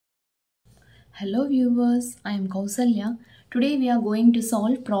Hello viewers, I am Kausalya. Today we are going to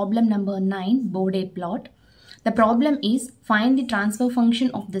solve problem number 9, Bode plot. The problem is find the transfer function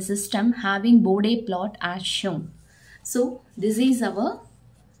of the system having Bode plot as shown. So this is our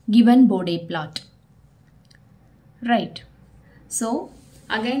given Bode plot. Right. So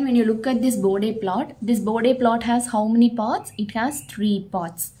again when you look at this Bode plot has how many parts? It has 3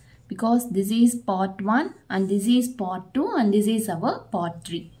 parts because this is part 1 and this is part 2 and this is our part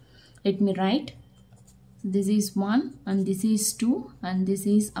 3. Let me write. This is 1 and this is 2 and this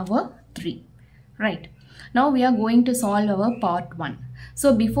is our 3. Right. Now we are going to solve our part 1.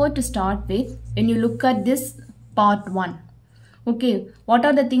 So before to start with, when you look at this part 1, okay, what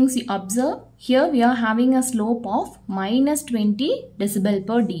are the things you observe? Here we are having a slope of minus 20 decibel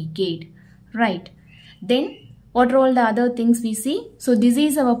per decade. Right. Then what are all the other things we see? So this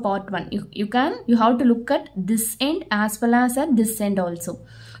is our part 1. You have to look at this end as well as at this end also.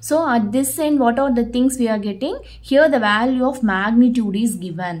 So at this end, what are the things we are getting? Here the value of magnitude is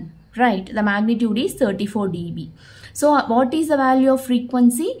given. Right. The magnitude is 34 dB. So what is the value of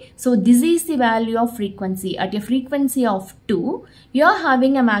frequency? So this is the value of frequency. At a frequency of 2, you are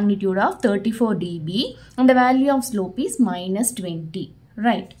having a magnitude of 34 dB and the value of slope is minus 20.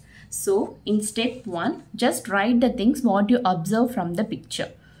 Right. So in step 1, just write the things what you observe from the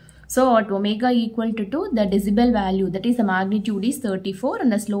picture. So at omega equal to 2, the decibel value, that is the magnitude is 34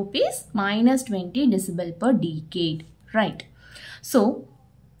 and the slope is minus 20 decibel per decade. Right. So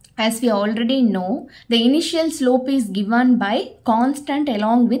as we already know, the initial slope is given by constant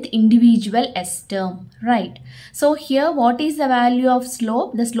along with individual S term. Right. So here what is the value of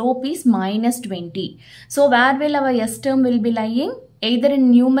slope? The slope is minus 20. So where will our S term will be lying? Either in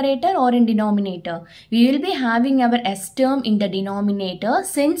numerator or in denominator. We will be having our S term in the denominator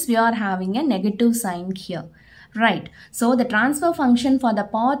since we are having a negative sign here. Right. So the transfer function for the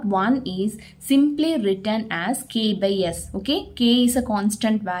part 1 is simply written as K by S. Okay. K is a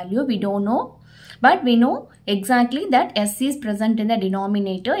constant value. We don't know. But we know exactly that S is present in the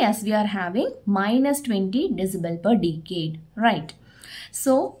denominator as we are having minus 20 decibel per decade. Right.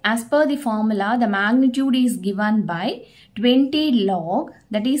 So as per the formula, the magnitude is given by 20 log,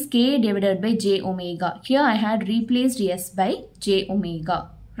 that is K divided by J omega. Here I had replaced S by J omega.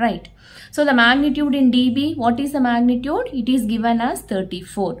 Right. So the magnitude in dB, what is the magnitude? It is given as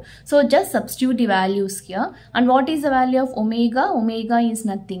 34. So just substitute the values here. And what is the value of omega? Omega is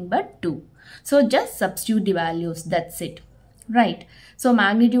nothing but 2. So just substitute the values. That's it. Right. So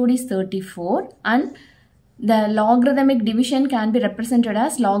magnitude is 34 and the logarithmic division can be represented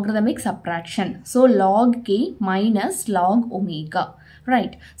as logarithmic subtraction. So log K minus log omega.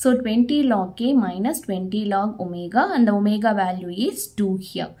 Right. So 20 log K minus 20 log omega and the omega value is 2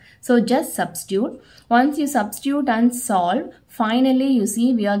 here. So just substitute. Once you substitute and solve, finally you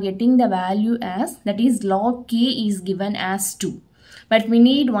see we are getting the value as, that is log K is given as 2. But we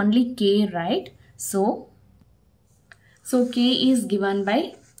need only K, right? So K is given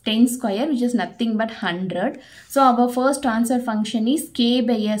by 10 square, which is nothing but 100. So our first transfer function is K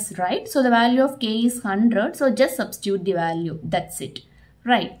by S, right? So the value of K is 100. So just substitute the value. That's it.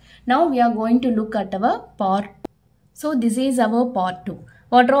 Right. Now we are going to look at our part. So this is our part 2.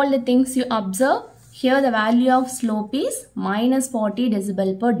 What are all the things you observe? Here the value of slope is minus 40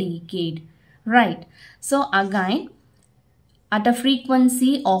 decibel per decade. Right. So again, at a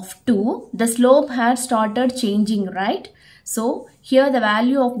frequency of 2, the slope has started changing, right? So here the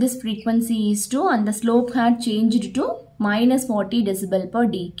value of this frequency is 2 and the slope had changed to minus 40 decibel per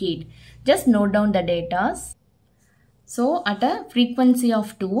decade. Just note down the data. So at a frequency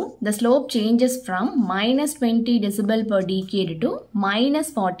of 2, the slope changes from minus 20 decibel per decade to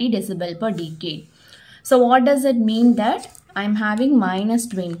minus 40 decibel per decade. So what does it mean that I am having minus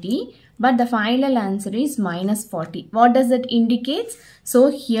 20 but the final answer is minus 40. What does it indicate? So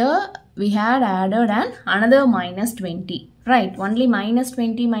here we had added another minus 20. Right, only minus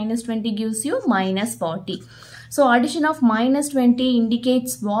 20 gives you minus 40. So addition of minus 20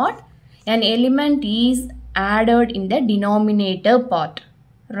 indicates what? An element is added in the denominator part.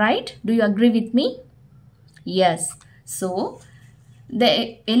 Right? Do you agree with me? Yes. So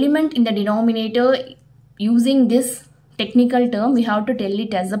the element in the denominator, using this technical term, we have to tell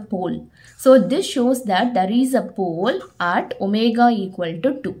it as a pole. So this shows that there is a pole at omega equal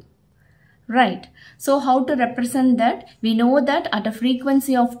to 2. Right. So how to represent that? We know that at a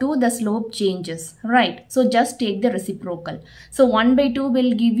frequency of 2, the slope changes. Right. So just take the reciprocal. So 1 by 2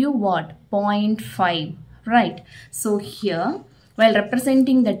 will give you what? 0.5. Right. So here, while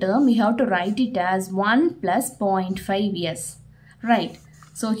representing the term, we have to write it as 1 plus 0.5 S. Right.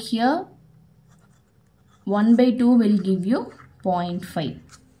 So here, 1 by 2 will give you 0.5.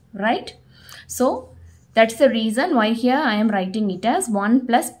 right? So that's the reason why here I am writing it as 1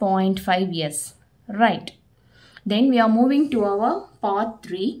 plus 0.5s, right? Then we are moving to our part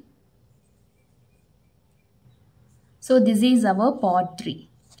 3. So this is our part 3.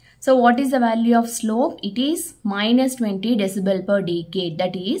 So what is the value of slope? It is minus 20 decibel per decade.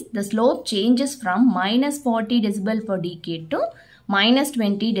 That is, the slope changes from minus 40 decibel per decade to minus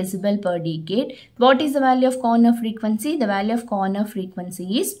 20 decibel per decade. What is the value of corner frequency? The value of corner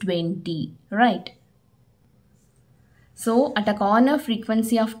frequency is 20, right? So at a corner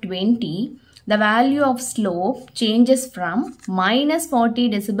frequency of 20, the value of slope changes from minus 40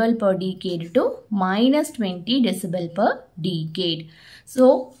 decibel per decade to minus 20 decibel per decade.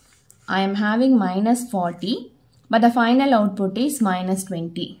 So I am having minus 40, but the final output is minus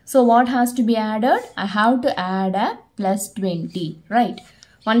 20. So what has to be added? I have to add a plus 20, right?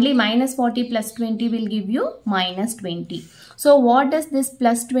 Only minus 40 plus 20 will give you minus 20. So what does this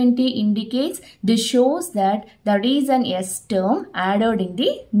plus 20 indicates? This shows that there is an S term added in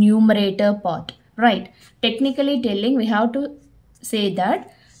the numerator part, right? Technically telling, we have to say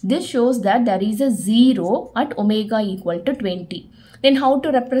that this shows that there is a 0 at omega equal to 20. Then how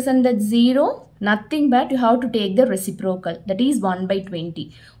to represent that 0? Nothing but you have to take the reciprocal, that is 1 by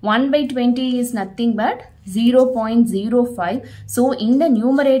 20. 1 by 20 is nothing but 0.05. So in the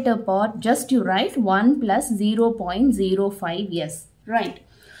numerator part, just you write 1 plus 0.05, yes, right.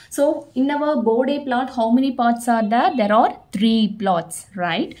 So in our Bode plot, how many plots are there? There are 3 plots,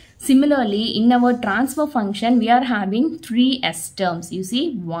 right? Similarly, in our transfer function, we are having 3 S terms. You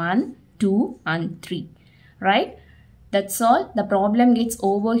see 1, 2 and 3, right? That's all. The problem gets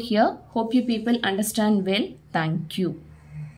over here. Hope you people understand well. Thank you.